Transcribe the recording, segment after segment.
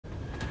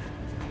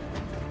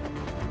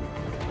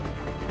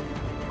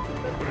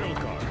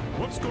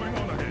What's going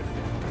on ahead?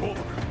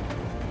 Over.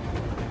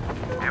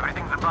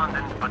 Everything's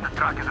abandoned, but the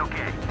truck is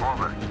okay.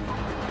 Over.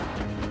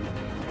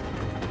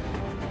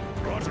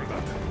 Roger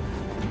that.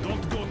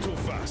 Don't go too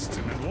fast,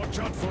 and watch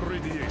out for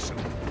radiation.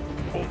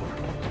 Over.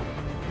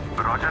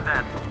 Roger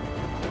that.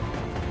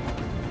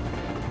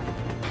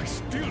 I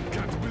still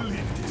can't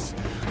believe this.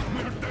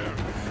 We're there.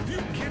 Do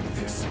you get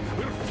this?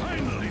 We're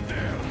finally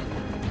there.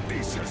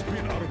 This has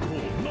been our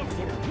goal, not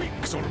for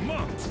weeks or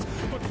months,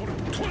 but for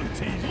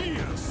 20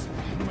 years.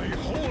 My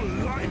whole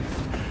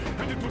life.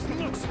 And it was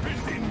not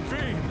spent in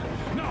vain.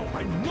 Now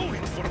I know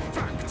it for a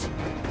fact.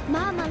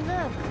 Mama,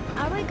 look.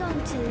 Are we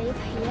going to live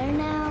here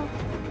now?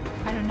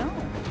 I don't know.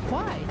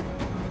 Why?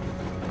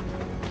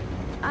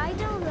 I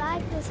don't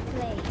like this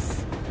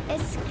place.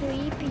 It's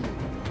creepy.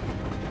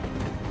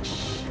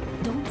 Shh.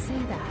 Don't say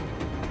that.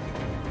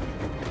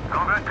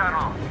 Over,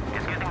 Colonel.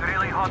 It's getting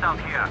really hot out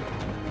here.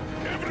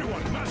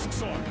 Everyone,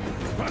 masks on.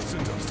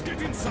 Passengers,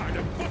 get inside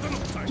and button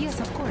up tight. Yes,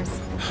 of course.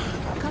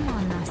 Come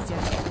on, Nastya.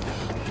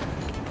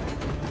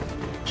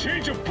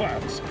 Change of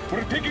plans.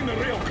 We're taking the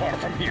rail car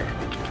from here.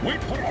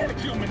 Wait for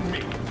Artyom and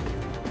me.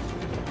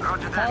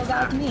 Roger that, How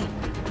about sir. me?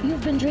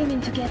 You've been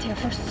dreaming to get here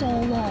for so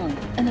long,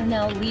 and are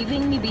now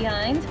leaving me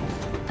behind?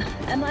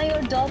 Am I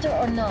your daughter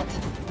or not?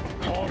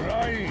 All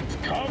right,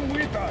 come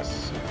with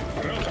us,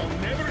 or else I'll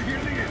never hear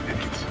the end of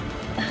it.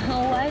 A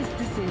wise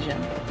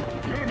decision.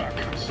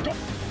 Yermak, stop.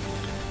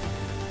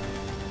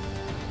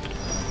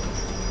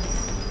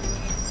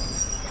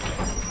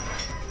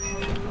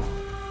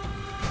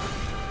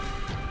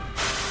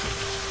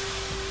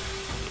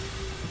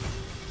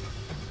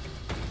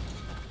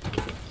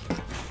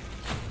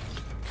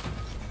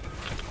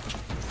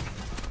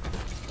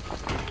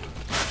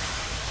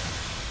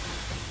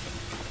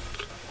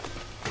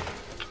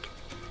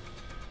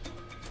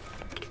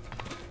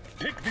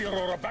 Take the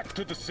Aurora back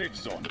to the safe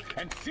zone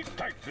and sit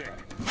tight there.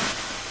 We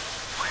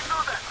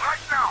do that right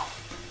now.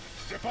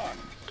 Stefan,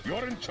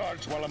 you're in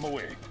charge while I'm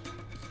away.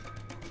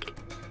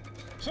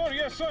 Sir,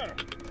 yes, sir.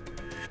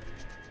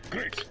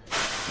 Great.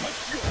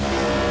 Let's go.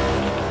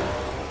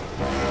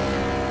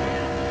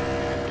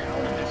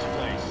 Down in this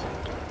place.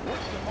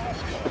 What's the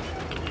Moscow?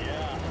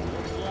 Yeah,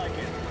 looks like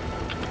it.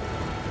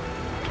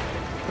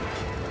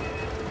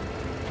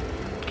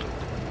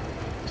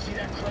 See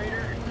that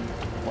crater?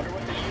 Wonder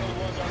what the yield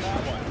was on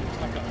that one. It's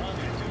like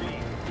 100 to me.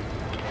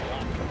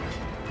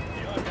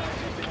 The other guys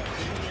used to have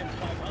 3 and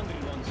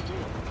 500 ones too.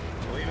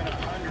 Well, even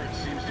 100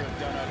 seems to have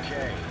done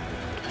okay.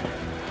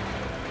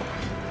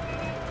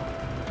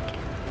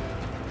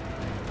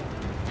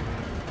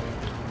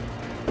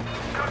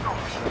 Colonel,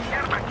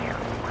 Yermak here.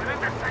 We're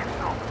in the safe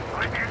zone.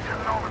 Radiation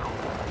nominal.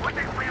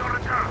 Waiting for your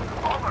return.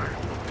 Over.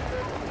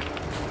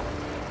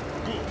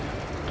 Good.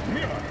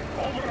 Miller,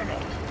 over and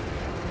out.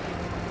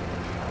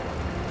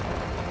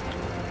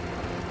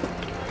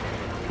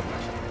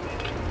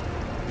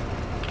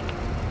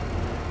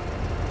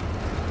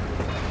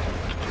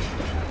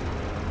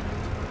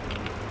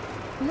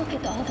 Look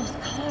at all those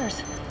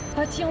cars.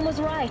 Artyom was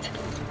right.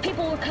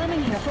 People were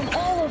coming here from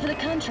all over the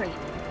country.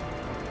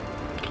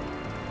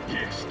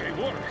 Yes, they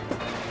were.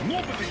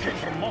 Nobody came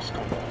from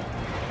Moscow,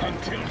 though.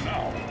 Until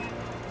now.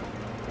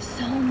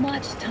 So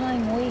much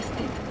time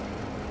wasted.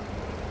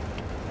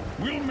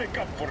 We'll make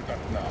up for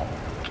that now.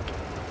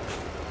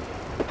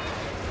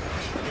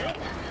 Well,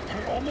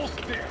 we're almost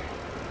there.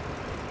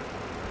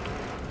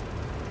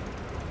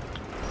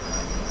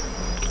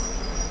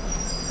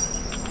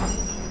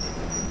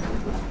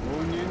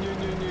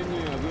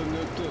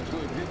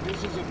 Oh,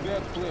 this is a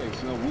bad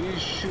place. Now, we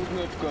shouldn't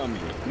have come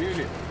here.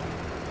 Really?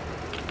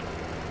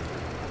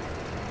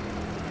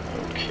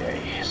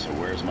 Okay, so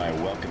where's my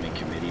welcoming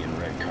committee and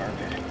red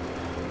carpet?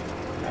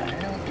 I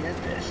don't get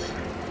this.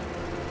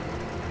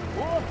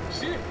 Oh,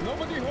 see?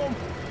 Nobody home.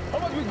 How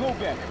about we go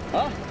back?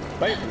 Huh?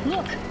 Bye.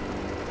 Look!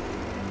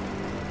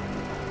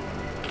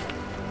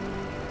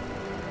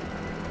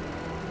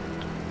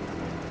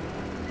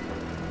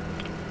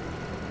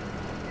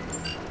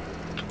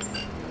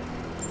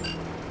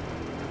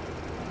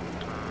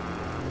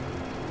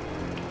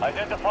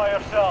 Identify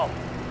yourself.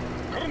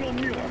 Colonel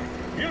Miller,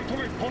 here to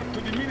report to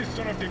the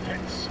Minister of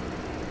Defense.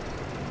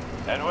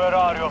 And where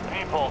are your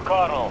people,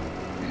 Colonel?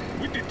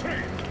 With the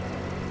train.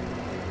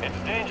 It's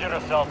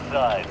dangerous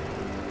outside.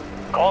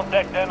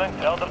 Contact them and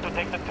tell them to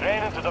take the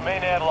train into the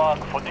main airlock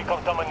for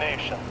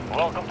decontamination.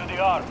 Welcome to the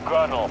Ark,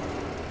 Colonel.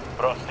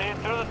 Proceed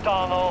through the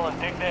tunnel and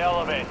take the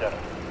elevator.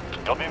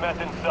 You'll be met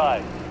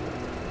inside.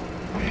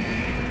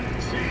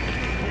 See,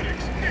 we'd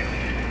expect.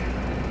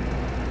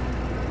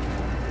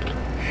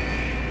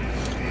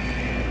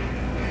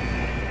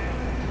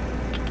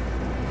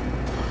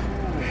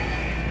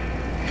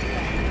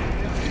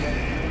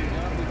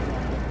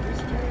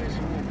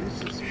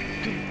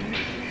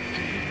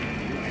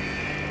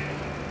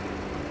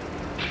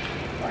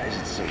 Why is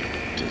it so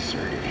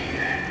deserted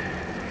here?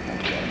 No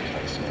gun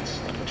placements,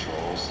 no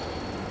patrols,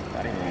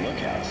 not even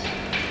lookouts.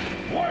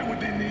 Why would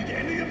they need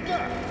any of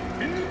that?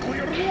 A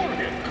nuclear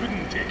warhead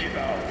couldn't take it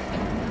out.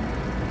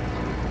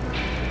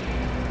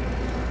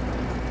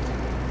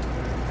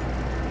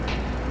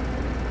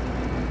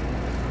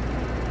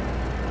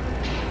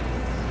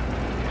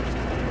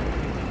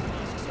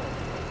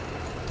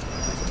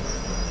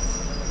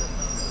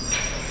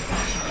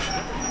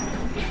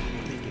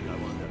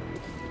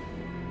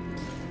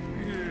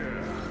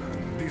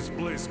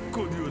 place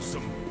could use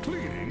some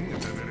cleaning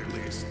at the very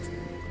least.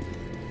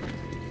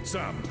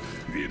 Sam,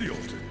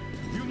 idiot,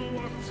 you know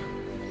what?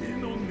 There's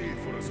no need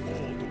for us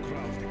all to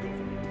crowd the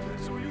government,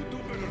 so you do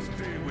better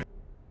stay with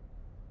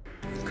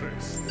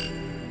Chris.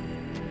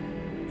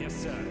 Yes,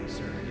 sir.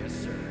 Yes,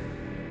 sir.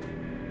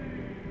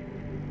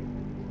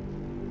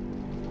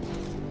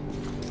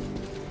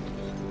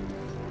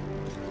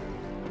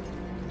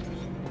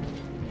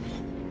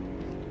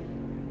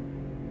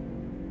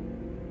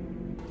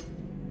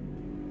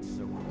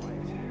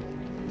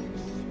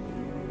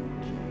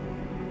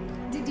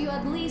 Did you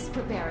at least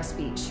prepare a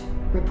speech?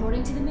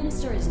 Reporting to the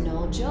minister is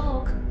no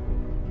joke.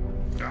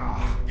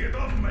 Ah, get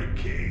off my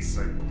case.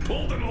 I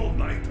pulled an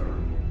all-nighter.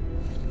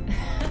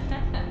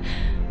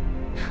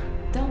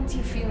 Don't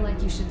you feel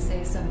like you should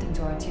say something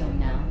to Artyom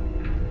now?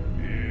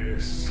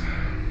 Yes,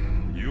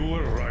 you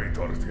were right,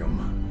 Artyom.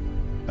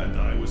 And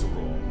I was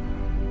wrong.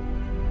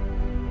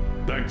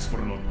 Thanks for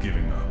not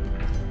giving up.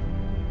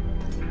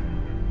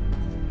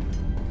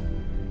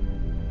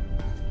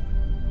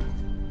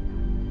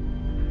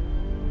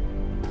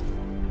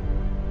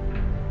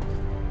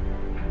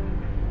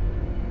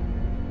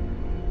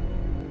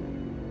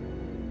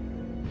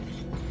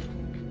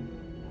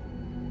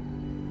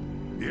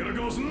 Here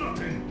goes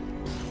nothing.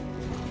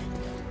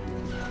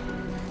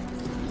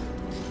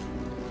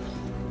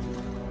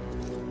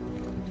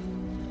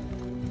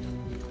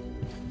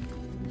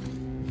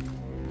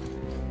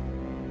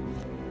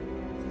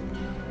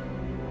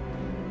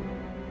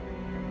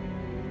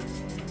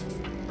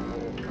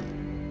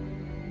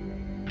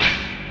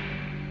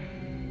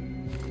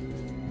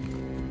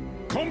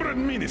 Comrade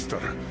Minister,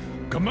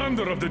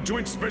 Commander of the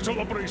Joint Special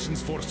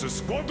Operations Forces,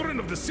 Squadron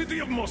of the City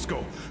of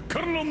Moscow,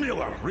 Colonel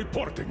Miller,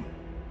 reporting.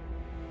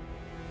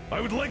 I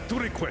would like to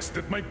request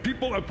that my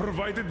people are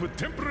provided with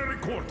temporary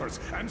quarters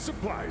and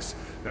supplies,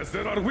 as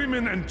there are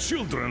women and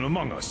children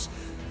among us.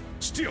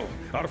 Still,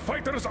 our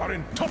fighters are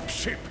in top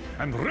shape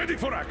and ready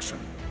for action.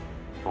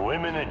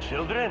 Women and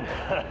children?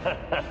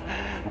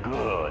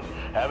 Good.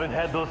 Haven't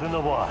had those in a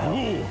while.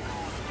 Who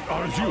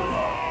are you?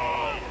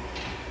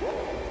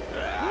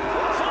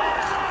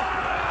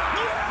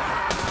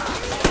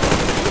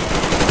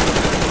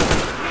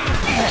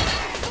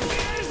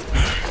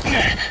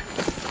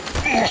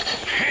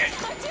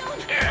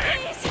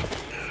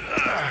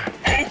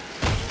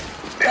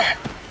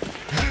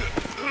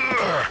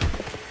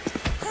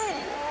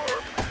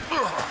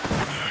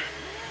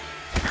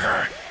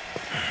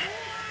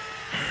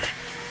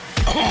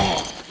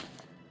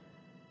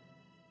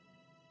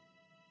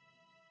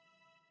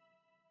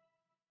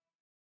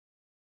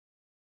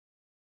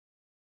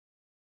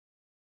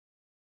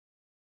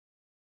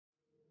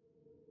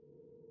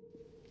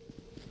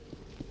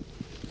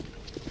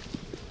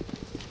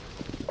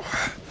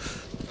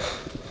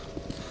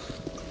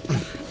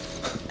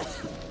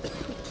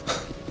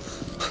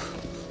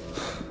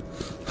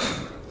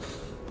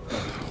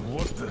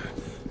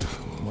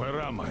 Where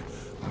am I?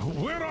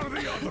 Where are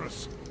the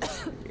others?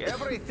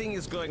 Everything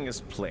is going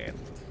as planned.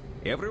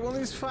 Everyone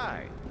is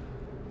fine.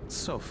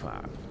 So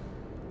far.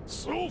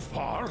 So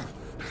far?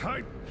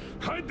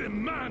 I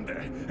demand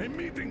a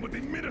meeting with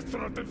the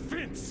Minister of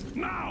Defense,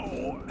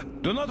 now!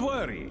 Do not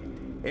worry.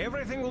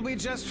 Everything will be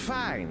just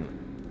fine.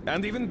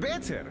 And even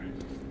better.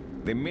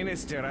 The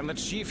Minister and the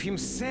Chief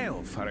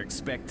himself are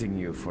expecting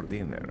you for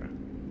dinner.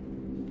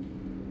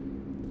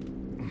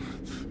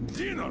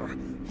 Dinner?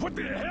 What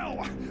the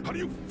hell? Are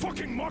you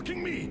fucking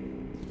mocking me?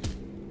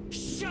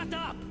 Shut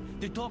up!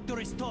 The doctor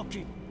is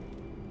talking.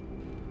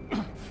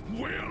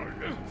 Where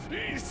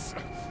is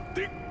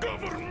the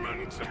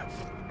government?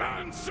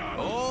 Answer!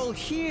 All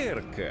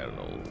here,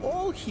 Colonel.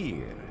 All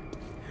here.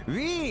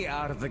 We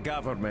are the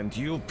government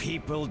you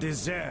people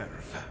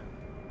deserve.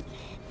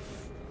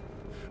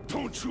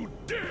 Don't you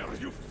dare,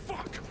 you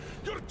fuck!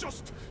 You're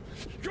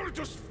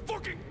just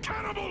fucking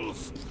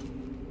cannibals!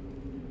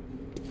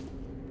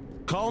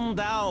 Calm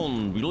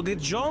down. We'll get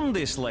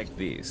jaundice like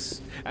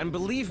this. And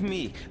believe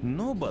me,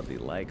 nobody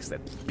likes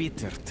that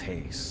bitter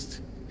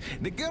taste.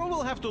 The girl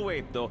will have to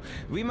wait, though.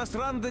 We must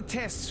run the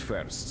tests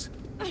first.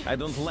 I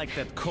don't like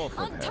that cough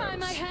of hers. Untie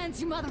my hands,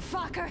 you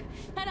motherfucker,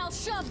 and I'll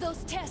shove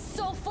those tests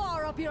so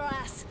far up your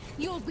ass,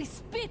 you'll be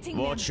spitting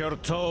them. Watch your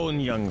tone,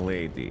 young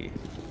lady.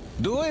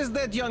 Do as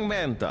that young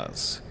man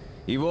does.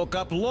 He woke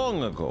up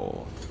long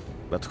ago,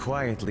 but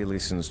quietly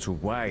listens to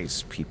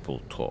wise people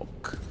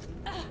talk.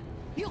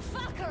 You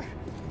fucker!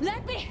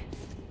 Let me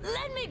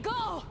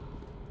go!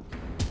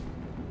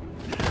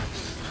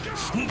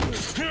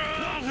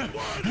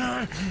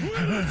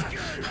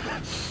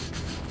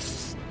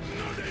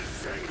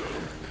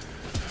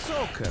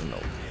 So,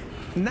 Colonel,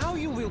 now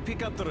you will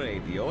pick up the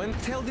radio and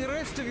tell the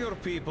rest of your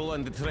people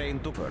on the train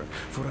to her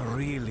for a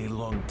really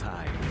long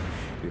time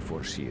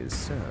before she is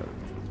served.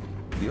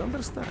 Do you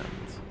understand?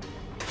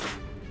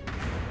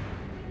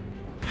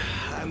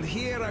 And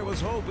here I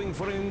was hoping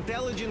for an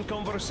intelligent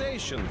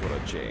conversation for a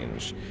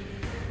change.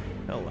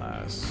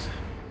 Alas.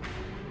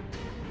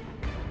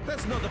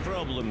 That's not a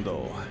problem,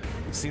 though,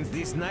 since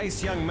this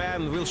nice young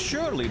man will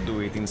surely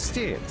do it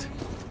instead.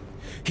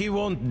 He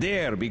won't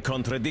dare be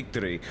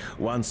contradictory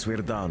once we're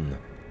done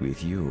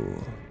with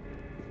you.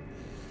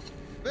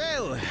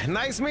 Well,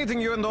 nice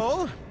meeting you and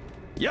all.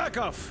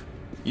 Yakov,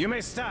 you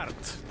may start.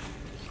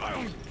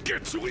 I'll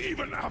get you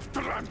even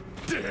after I'm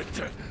dead.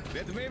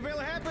 That may well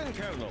happen,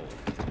 Colonel.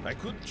 I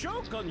could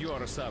choke on you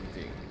or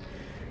something.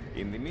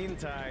 In the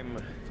meantime,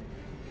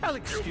 I'll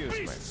excuse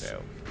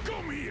myself.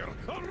 Come here!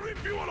 I'll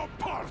rip you all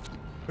apart!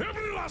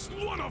 Every last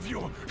one of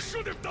you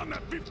should have done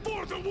that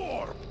before the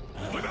war!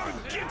 But I'll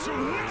get you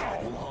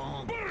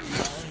now! Burn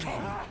this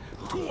town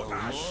to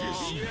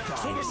ashes!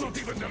 So there's not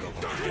even the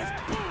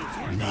dirtiest bones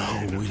remain!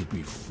 Now we'll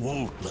be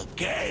full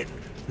again.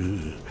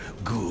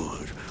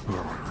 Good.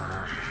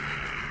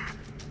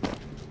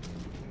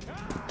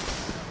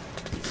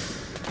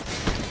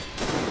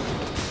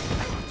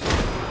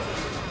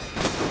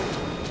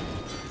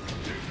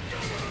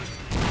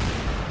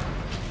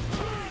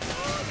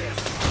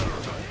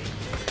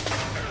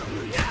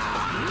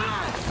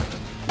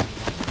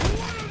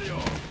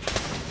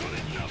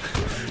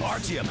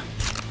 Artyom!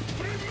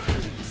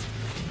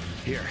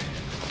 Here.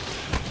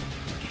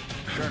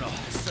 Colonel,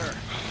 sir,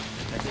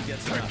 I think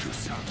that's Thank enough. you,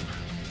 son.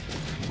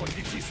 But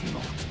it is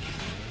not.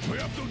 We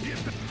have to get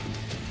them.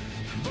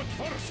 But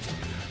first,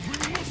 we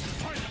must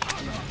find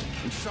Anna.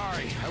 I'm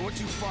sorry, I went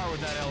too far with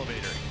that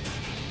elevator.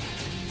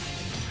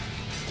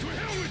 To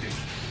hell with it!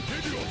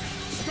 Idiot!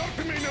 Start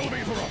the main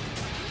elevator up!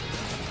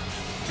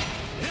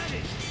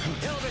 Ready!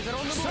 Elevator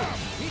on the move! Sam!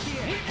 ETA,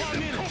 We give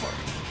them cover!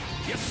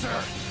 Yes, sir!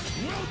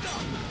 Well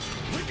done!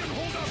 We can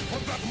hold out for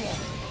that long!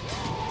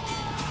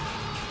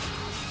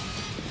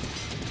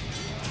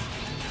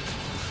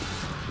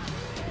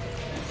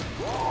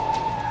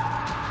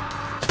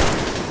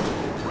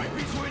 Right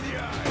between the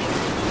eyes!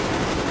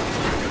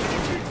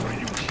 Wait for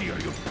you here,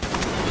 you...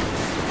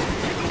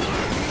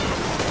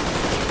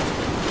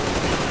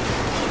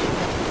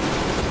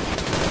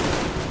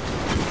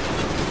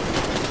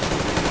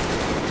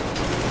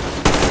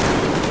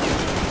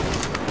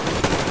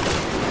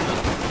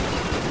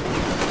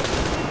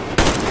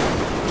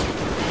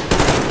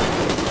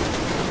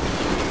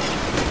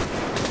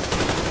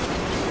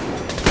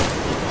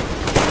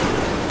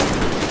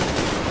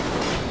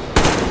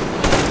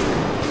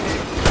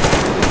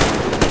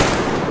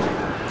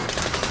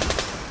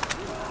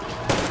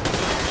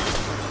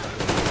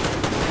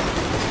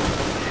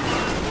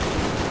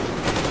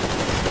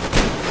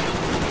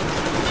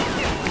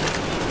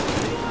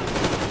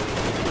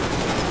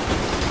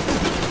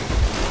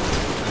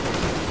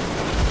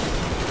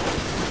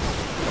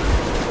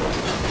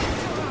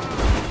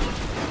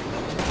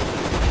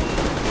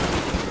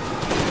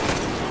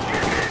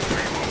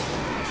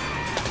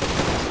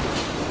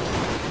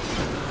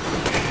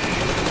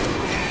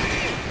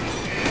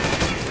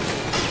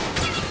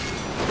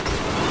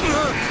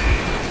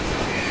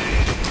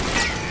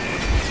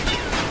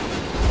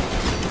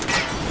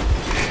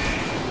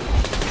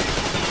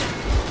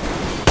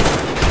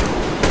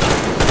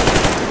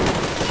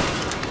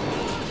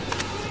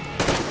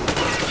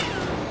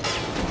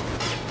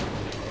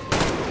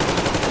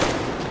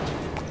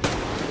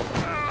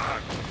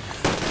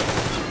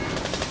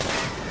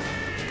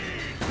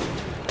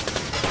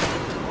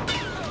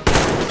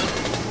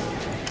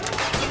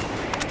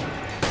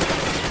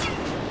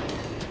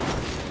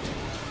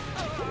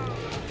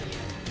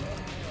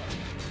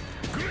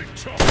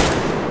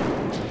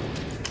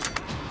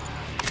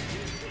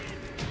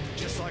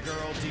 Just like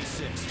our old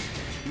D6.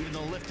 Even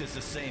the lift is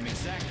the same,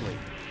 exactly.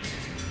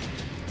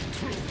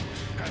 True,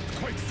 and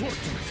quite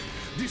fortunate.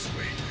 This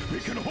way, we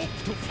can hope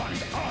to find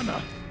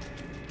Anna.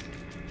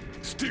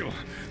 Still,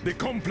 the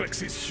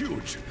complex is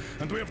huge,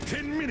 and we have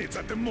 10 minutes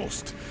at the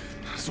most.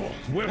 So,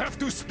 we'll have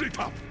to split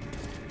up.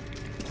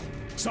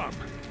 Sam,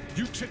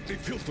 you check the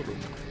filter room,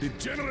 the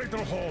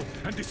generator hall,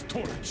 and the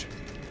storage.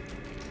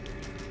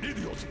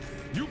 Idiot,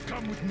 you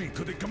come with me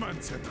to the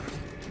command center.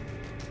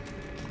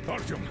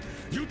 Artyom,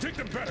 you take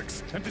the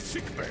barracks and the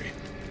sick bay.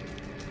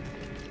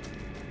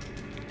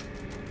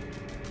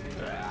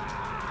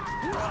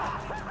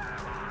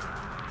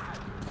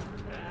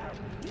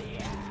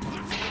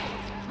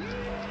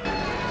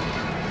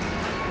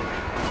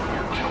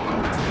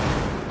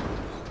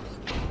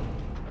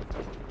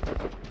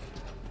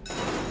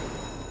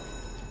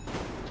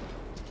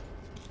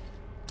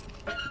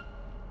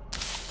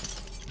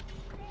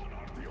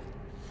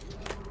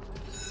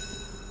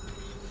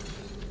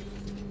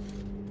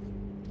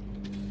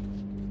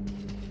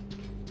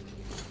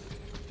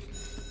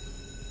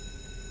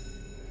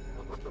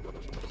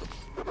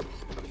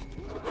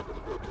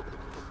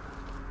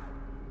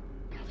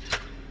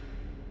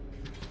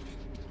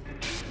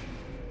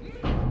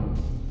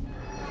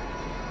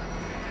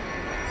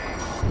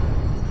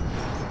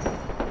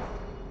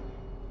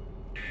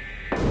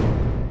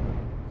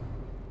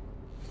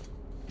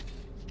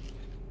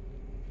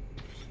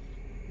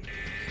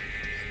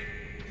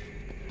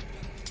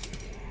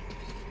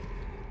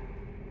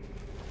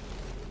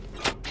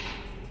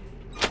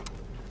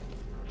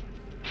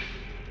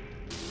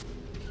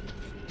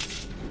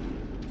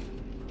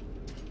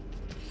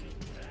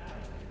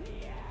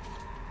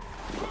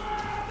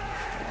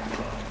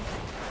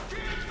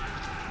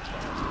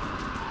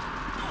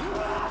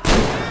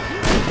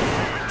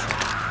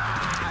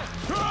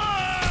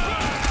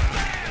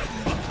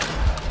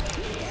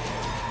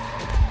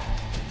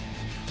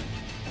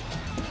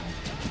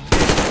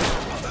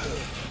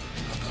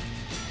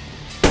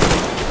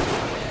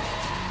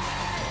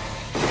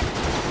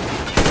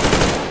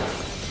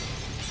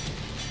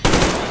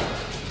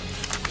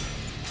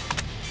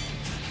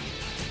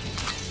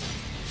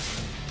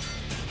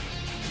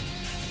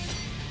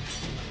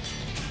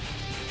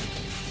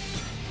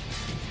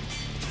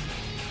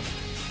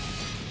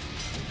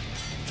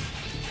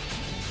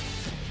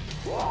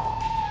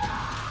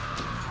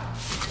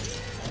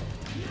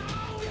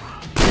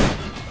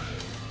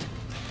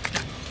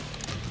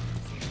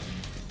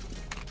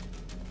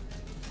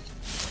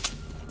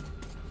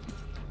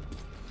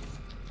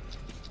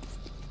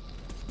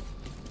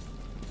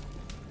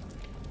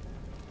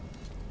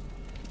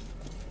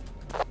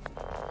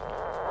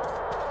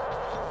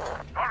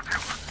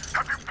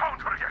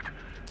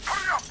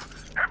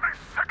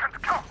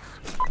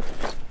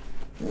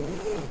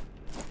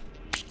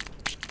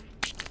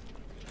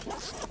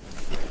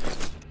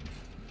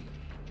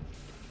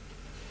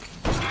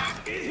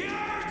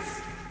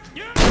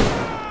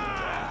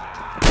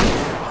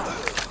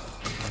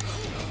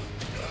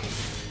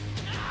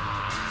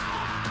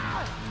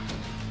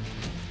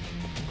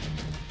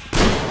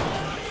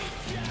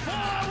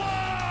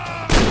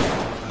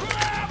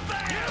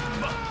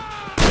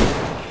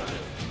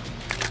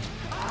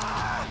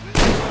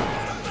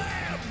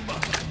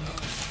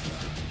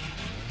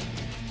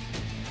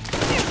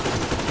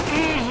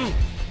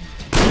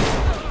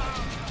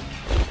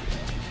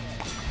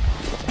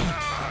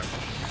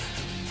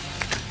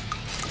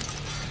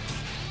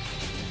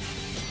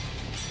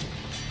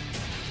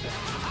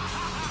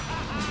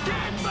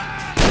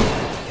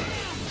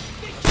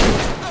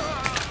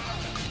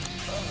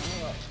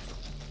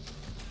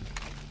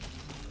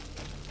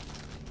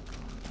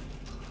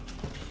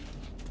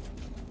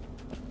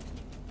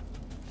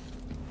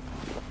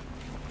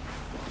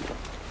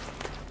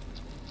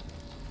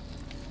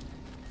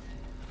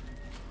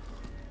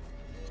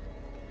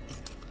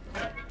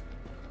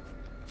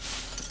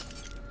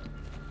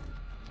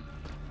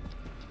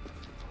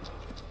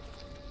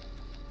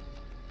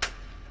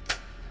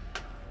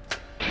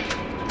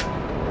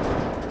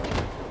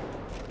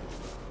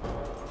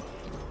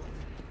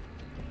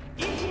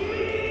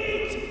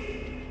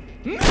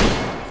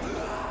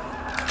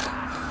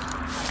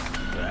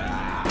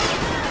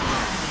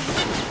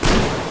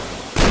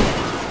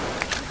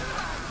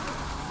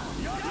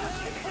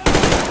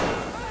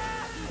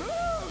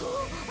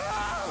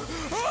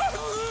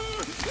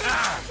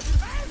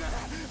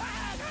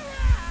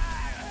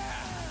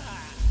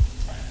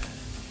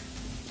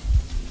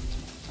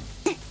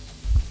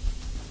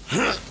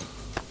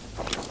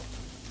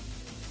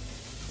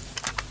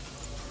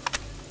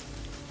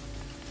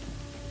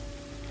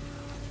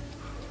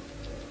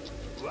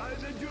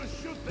 Then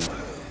just shoot them.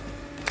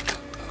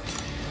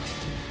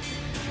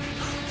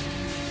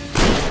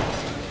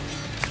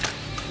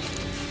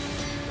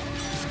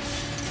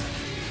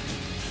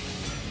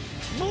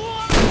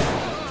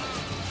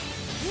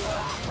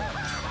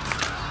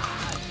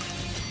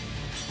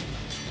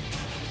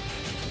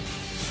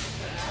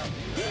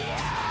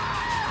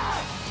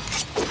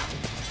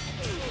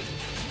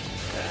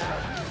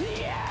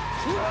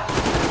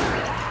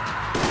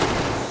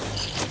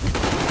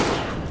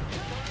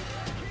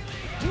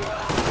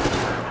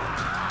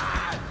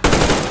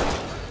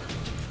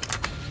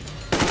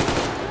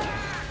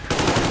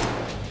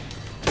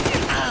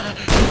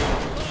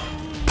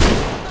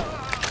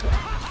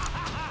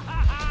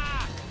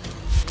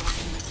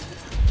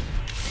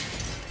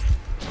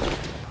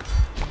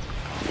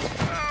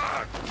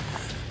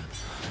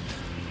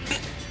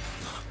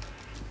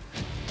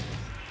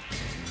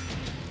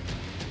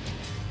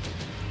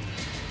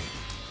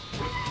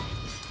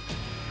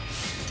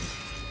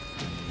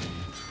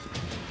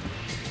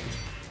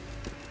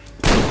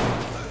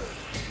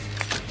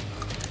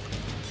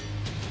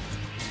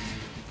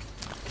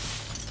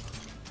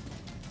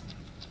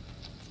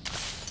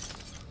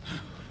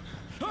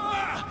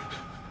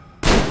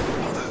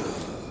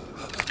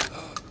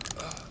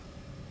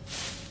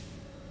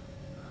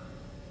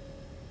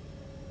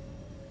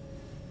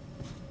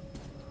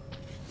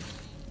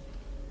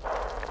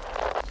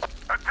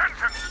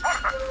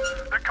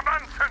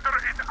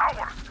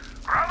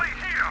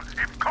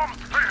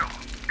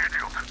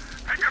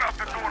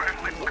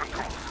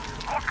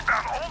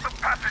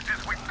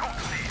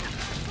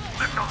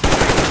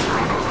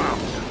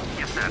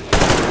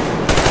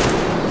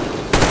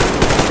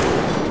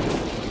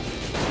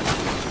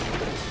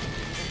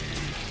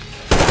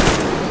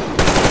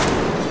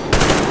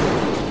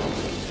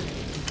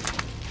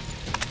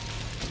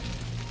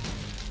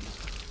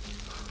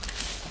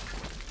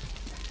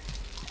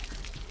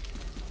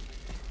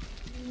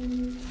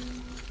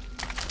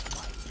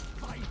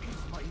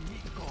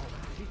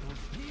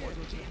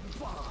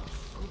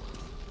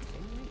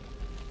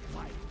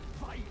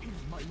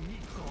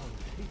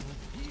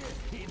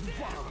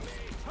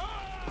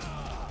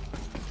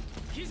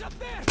 He's up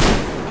there!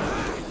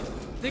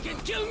 They can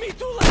kill me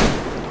too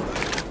late!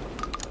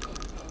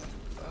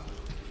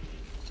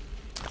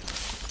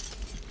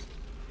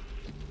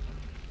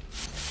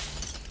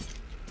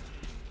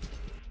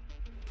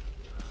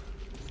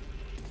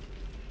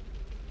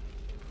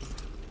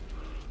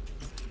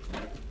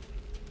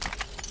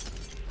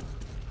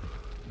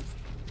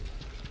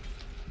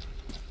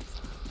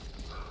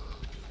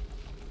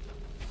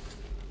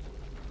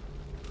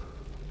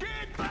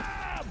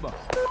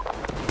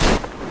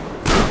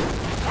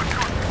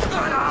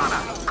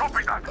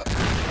 Copy that.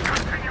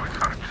 Continue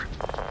search.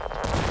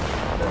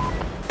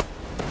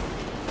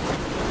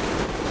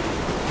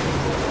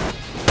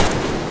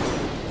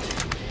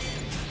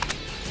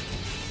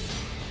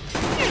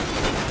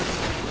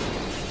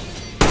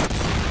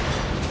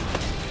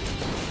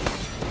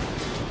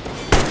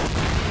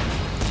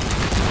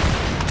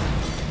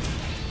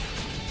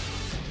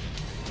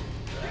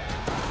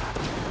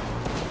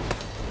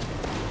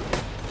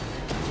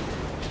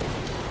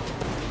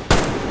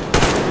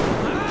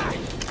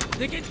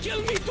 They can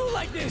kill me too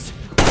like this!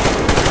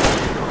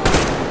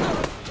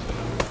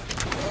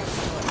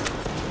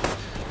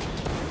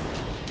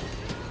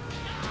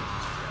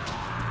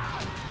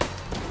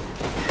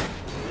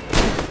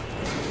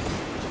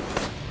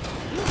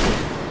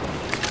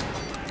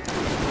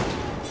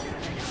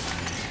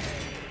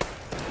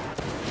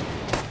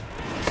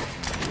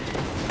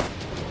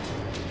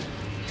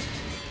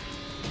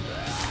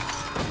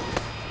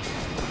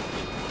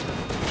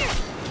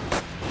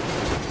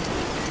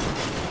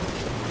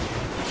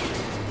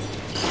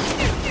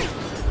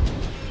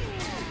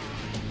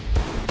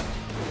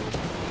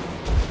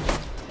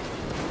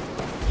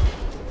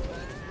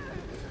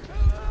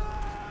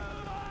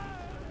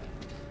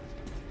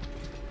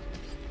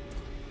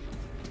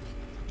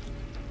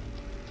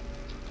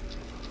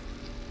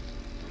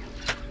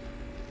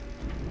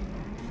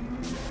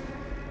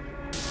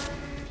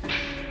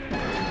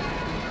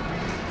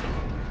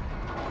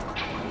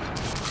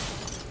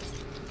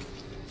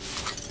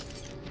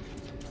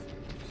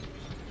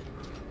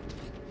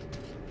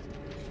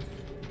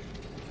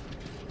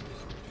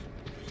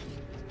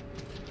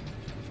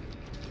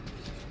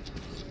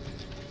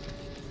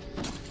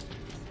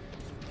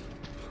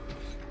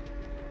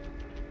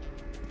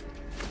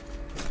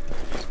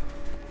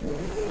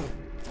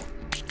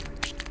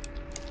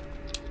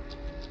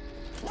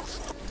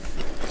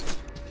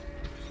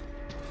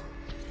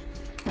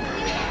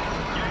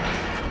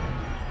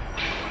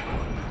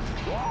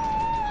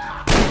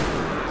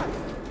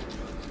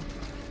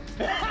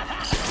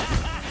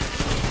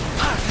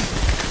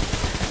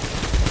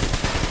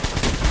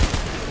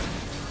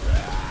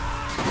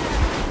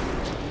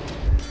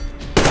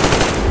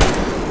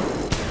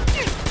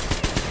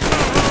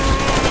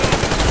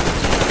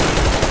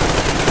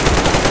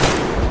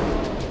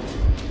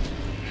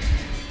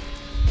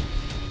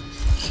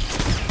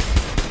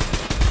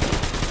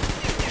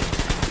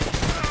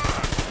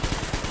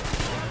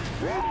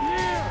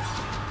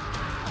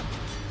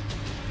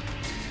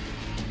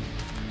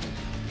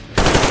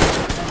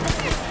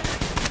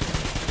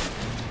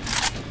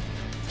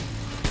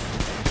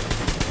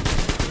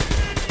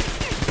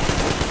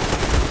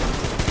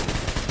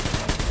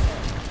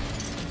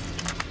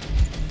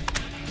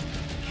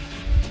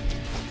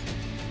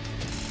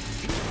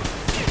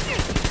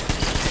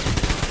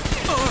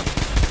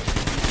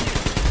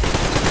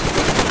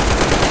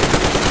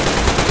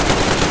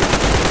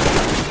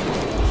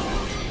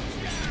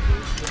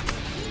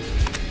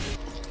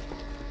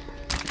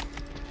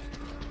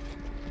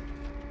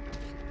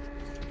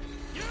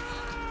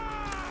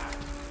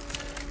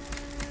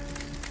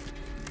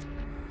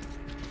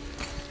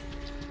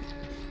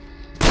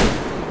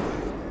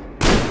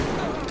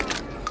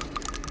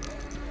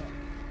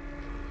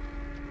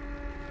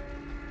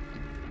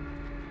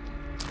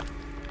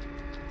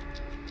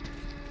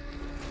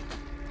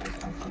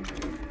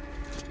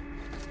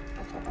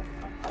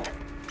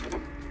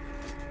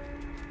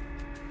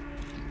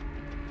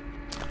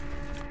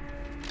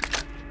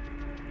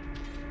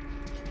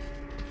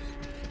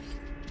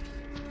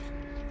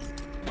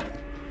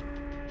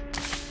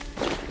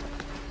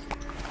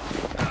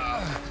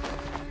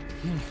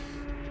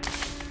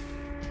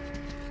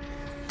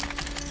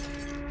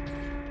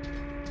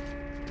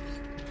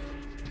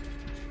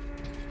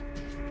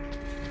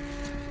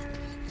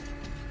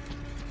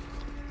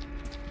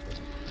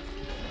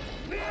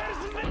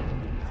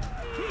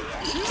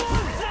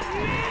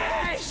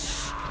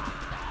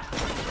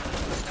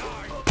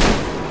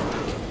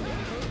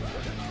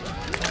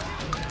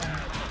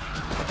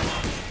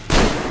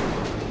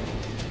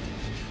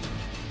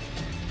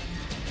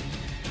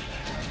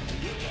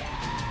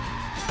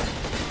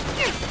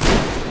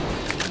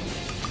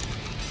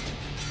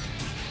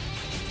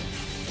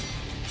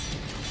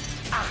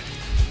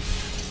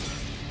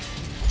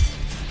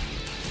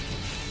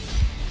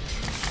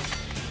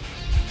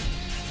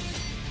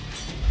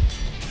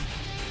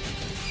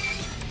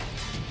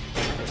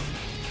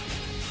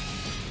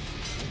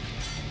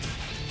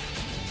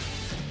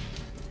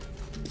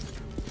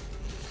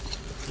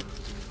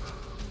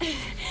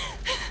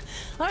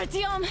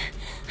 Artyom,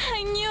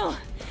 I knew!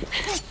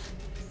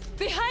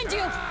 Behind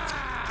you!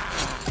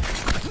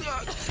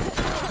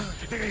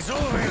 There is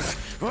always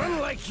one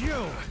like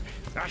you,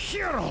 a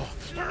hero.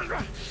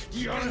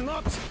 You're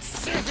not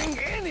saving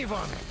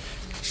anyone,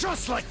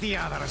 just like the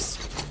others.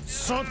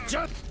 So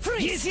just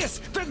freeze!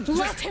 Yes.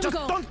 Let him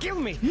go. Don't kill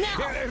me.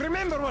 Now.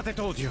 Remember what I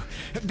told you.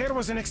 There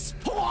was an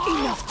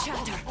Enough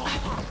chatter.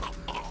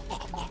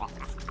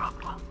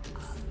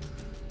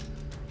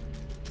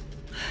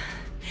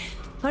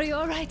 Are you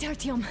all right,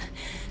 Artyom?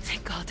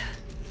 Thank God.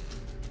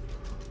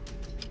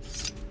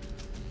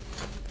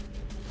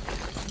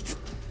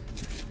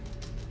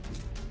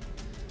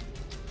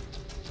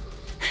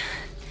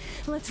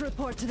 Let's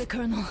report to the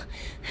Colonel.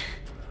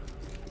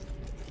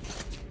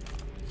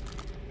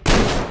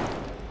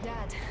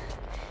 Dad,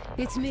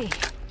 it's me.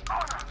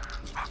 Anna,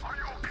 are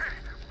you okay?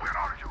 Where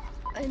are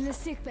you? In the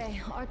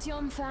sickbay.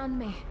 Artyom found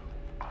me.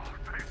 Oh,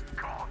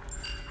 thank God.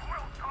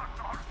 Well done,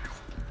 Artyom.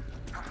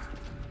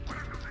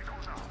 Where do they go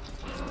now?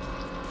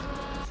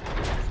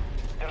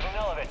 There's an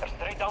elevator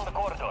straight down the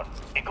corridor.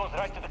 It goes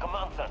right to the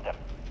command center.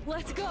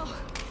 Let's go.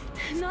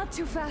 Not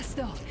too fast,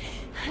 though.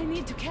 I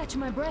need to catch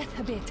my breath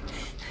a bit.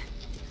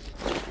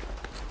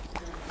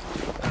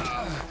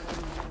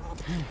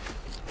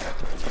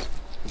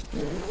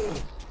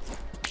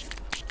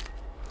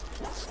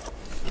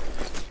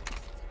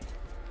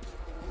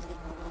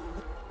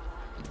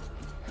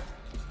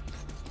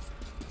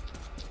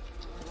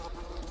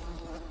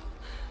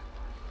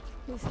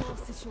 This whole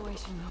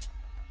situation,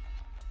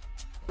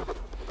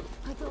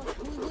 I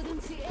thought we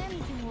wouldn't see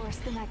anything worse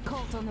than that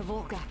cult on the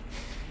Volga.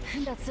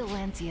 And that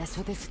Silentius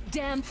with his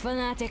damn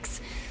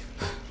fanatics.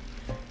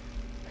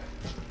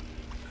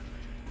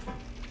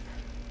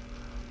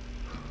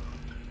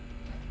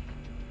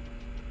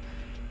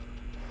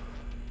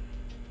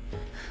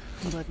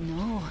 But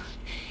no,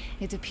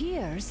 it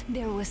appears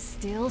there was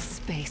still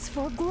space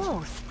for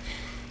growth.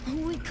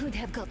 We could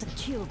have gotten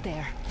killed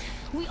there.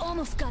 We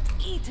almost got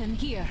eaten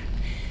here.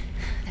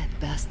 That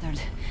bastard.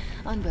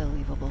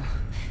 Unbelievable.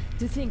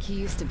 To think he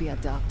used to be a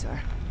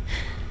doctor.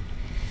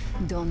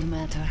 Don't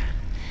matter.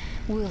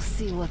 We'll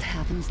see what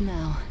happens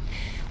now.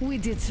 We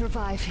did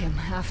survive him,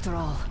 after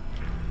all.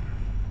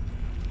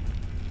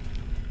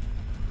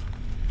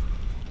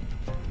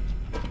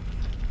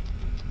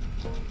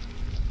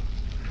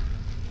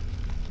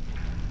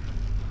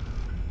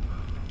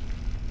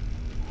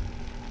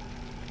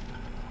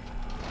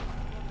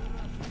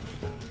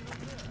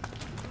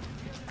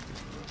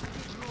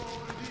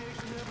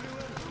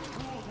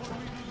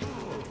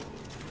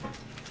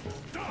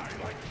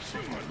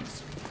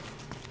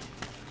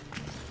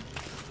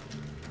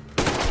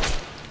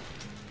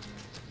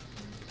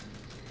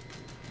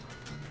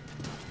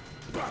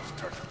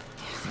 Bastard!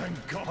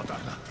 Thank God,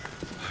 Anna.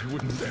 I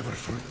wouldn't ever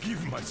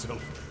forgive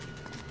myself.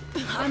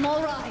 I'm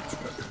all right.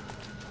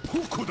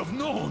 Who could have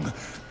known?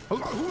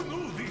 Who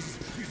knew these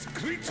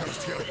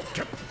creatures here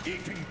kept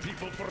eating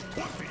people for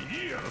 20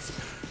 years?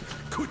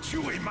 Could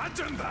you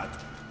imagine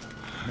that?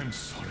 I'm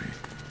sorry.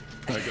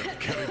 I got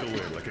carried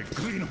away like a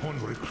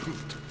greenhorn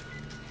recruit.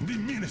 The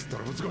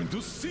minister was going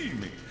to see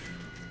me.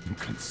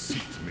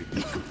 Conceit made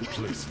me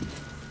complacent.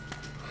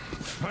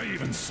 I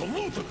even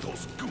saluted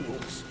those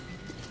ghouls.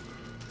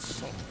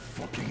 Some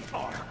fucking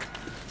ark.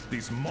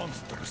 These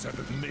monsters have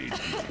it made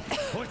me.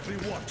 Like the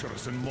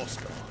Watchers in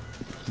Moscow.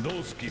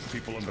 Those keep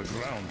people on the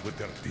ground with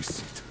their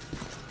deceit.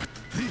 But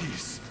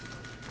these...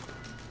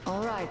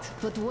 All right,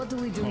 but what do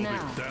we do I'll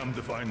now? be damned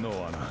if I know,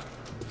 Anna.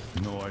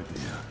 No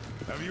idea.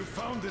 Have you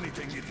found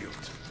anything,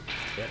 idiot?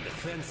 Their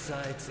defense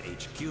sites,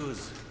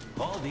 HQs,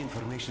 all the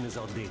information is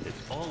outdated.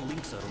 All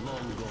links are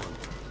long gone.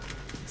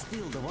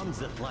 Still, the ones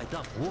that light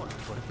up worked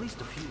for at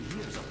least a few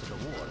years after the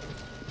war.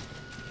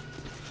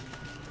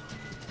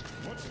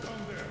 What's down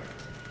there?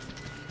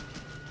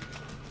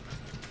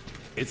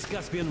 It's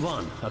Caspian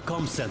 1, a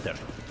comm center.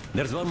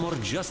 There's one more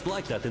just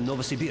like that in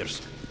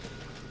Novosibirsk.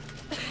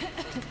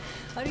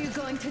 Are you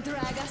going to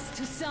drag us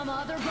to some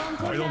other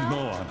bunker I don't now?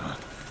 know, Anna.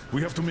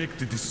 We have to make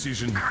the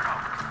decision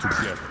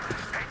together.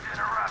 Hate to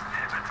interrupt,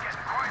 but it's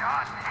getting quite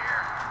hot in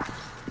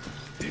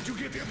here. Did you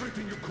get the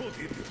everything you could,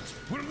 idiot.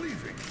 We're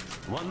leaving.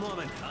 One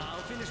moment. I'll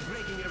finish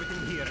breaking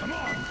everything here. Come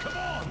on, come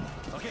on!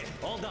 Okay,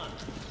 all done.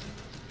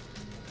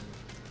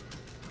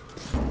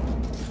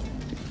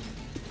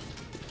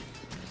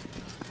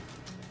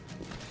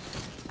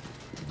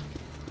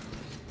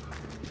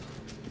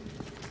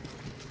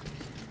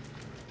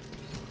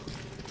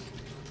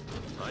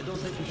 I don't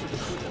think we should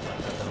have shoot it like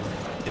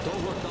that. It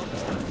all worked out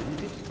this time,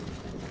 didn't it?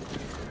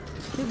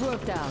 It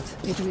worked out.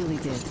 It really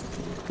did.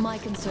 My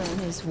concern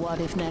is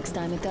what if next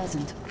time it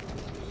doesn't?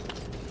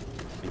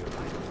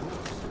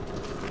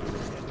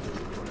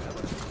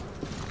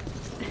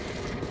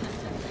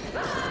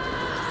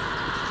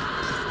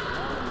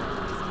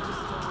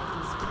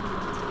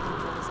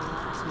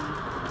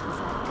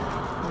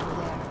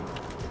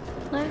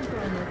 I'm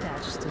growing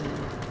attached to him.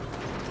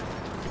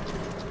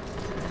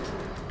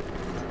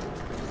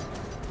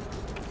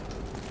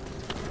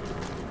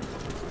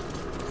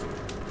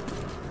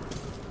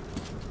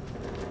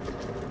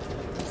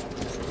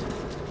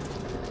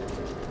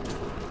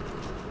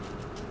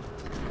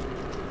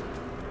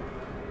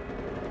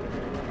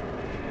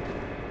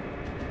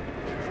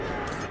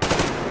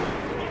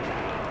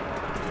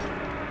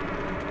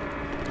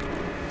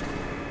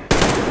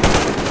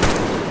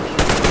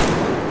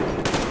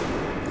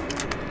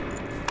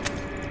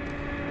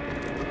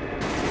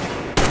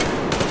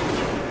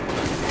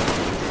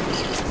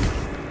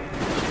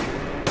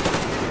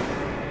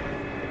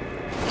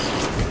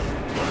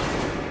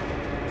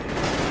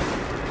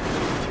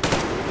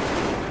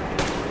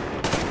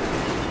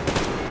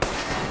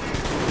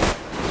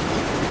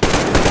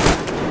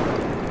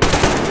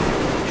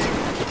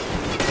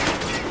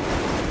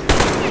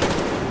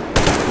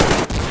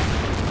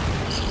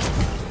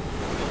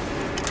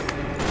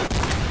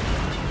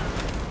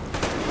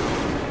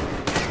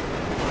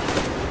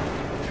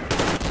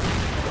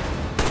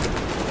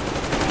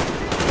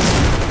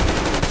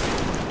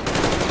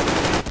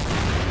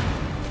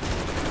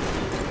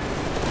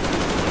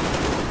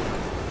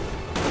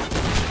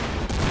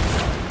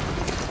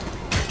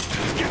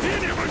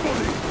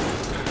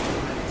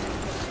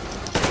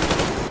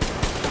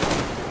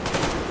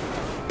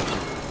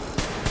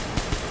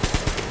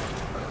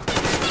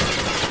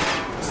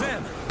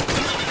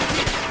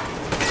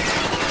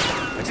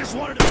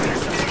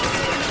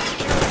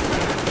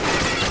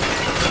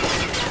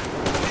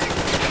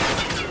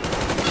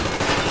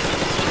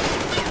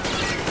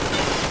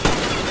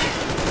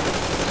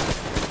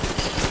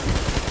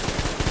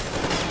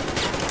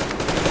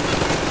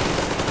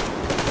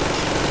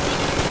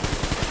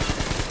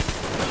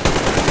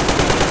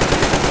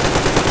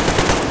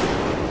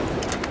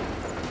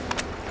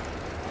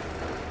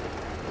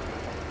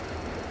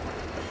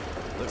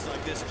 Looks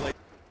like this place.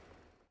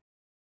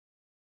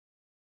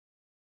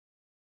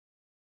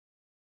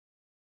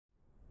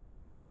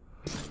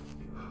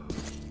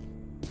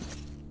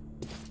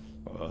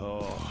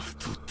 Oh,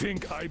 to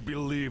think I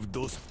believed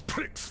those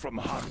pricks from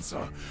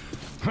Hansa.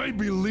 I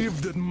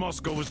believed that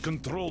Moscow was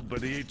controlled by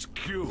the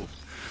HQ.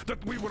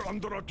 That we were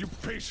under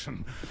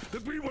occupation.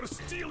 That we were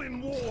still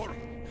in war.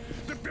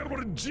 That there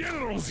were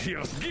generals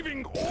here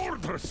giving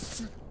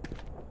orders.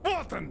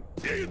 What an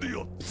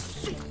idiot,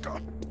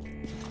 suka!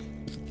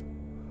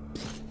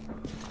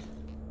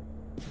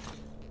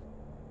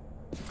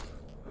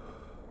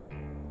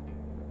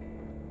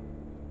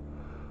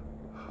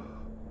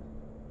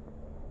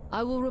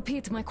 I will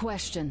repeat my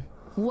question.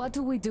 What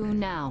do we do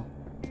now?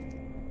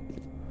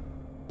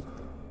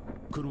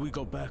 Could we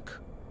go back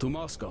to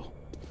Moscow?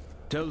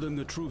 Tell them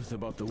the truth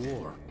about the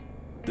war.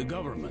 The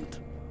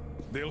government.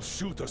 They'll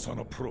shoot us on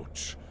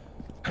approach.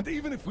 And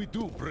even if we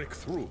do break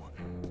through,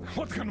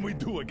 what can we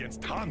do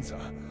against Hansa?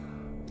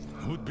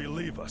 Who'd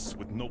believe us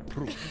with no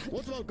proof?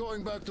 What about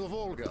going back to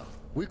Volga?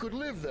 We could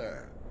live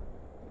there.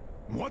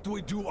 What do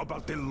we do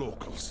about the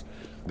locals?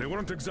 They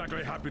weren't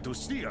exactly happy to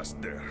see us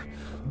there.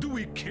 Do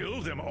we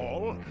kill them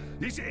all?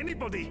 Is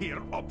anybody here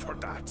up for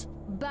that?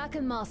 Back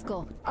in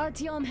Moscow,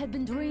 Artyom had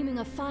been dreaming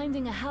of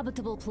finding a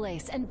habitable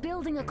place and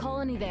building a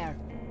colony there.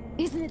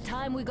 Isn't it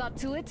time we got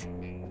to it?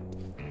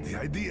 The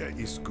idea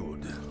is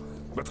good.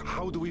 But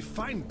how do we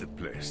find the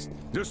place?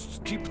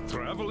 Just keep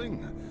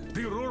traveling?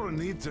 The Aurora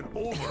needs an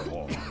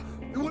overhaul.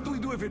 What do we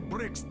do if it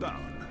breaks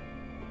down?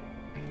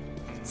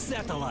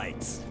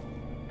 Satellites!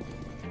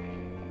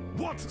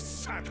 What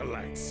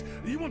satellites?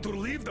 You want to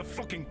leave the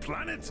fucking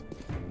planet?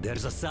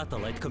 There's a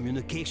satellite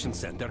communication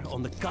center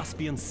on the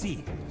Caspian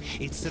Sea.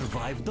 It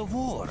survived the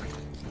war.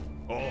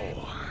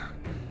 Oh.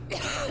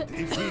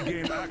 If we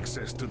gain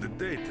access to the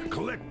data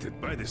collected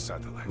by the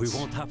satellites... We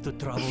won't have to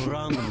travel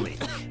randomly.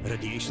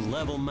 Radiation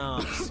level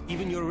maps,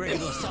 even your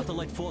regular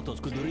satellite photos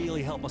could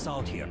really help us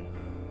out here.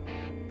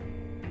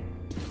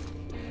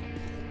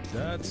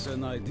 That's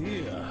an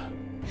idea.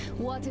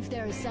 What if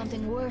there is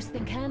something worse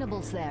than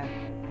cannibals there?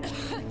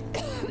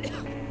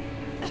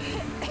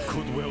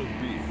 Could well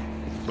be.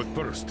 But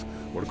first,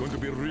 we're going to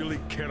be really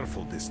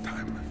careful this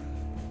time.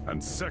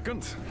 And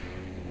second,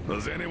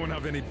 does anyone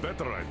have any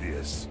better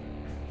ideas?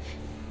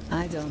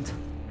 I don't.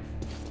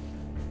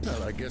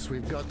 Well, I guess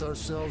we've got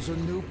ourselves a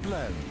new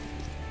plan.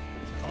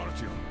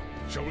 Artyom,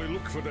 Shall we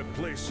look for that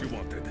place you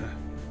wanted?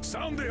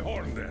 Sound the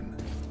horn then.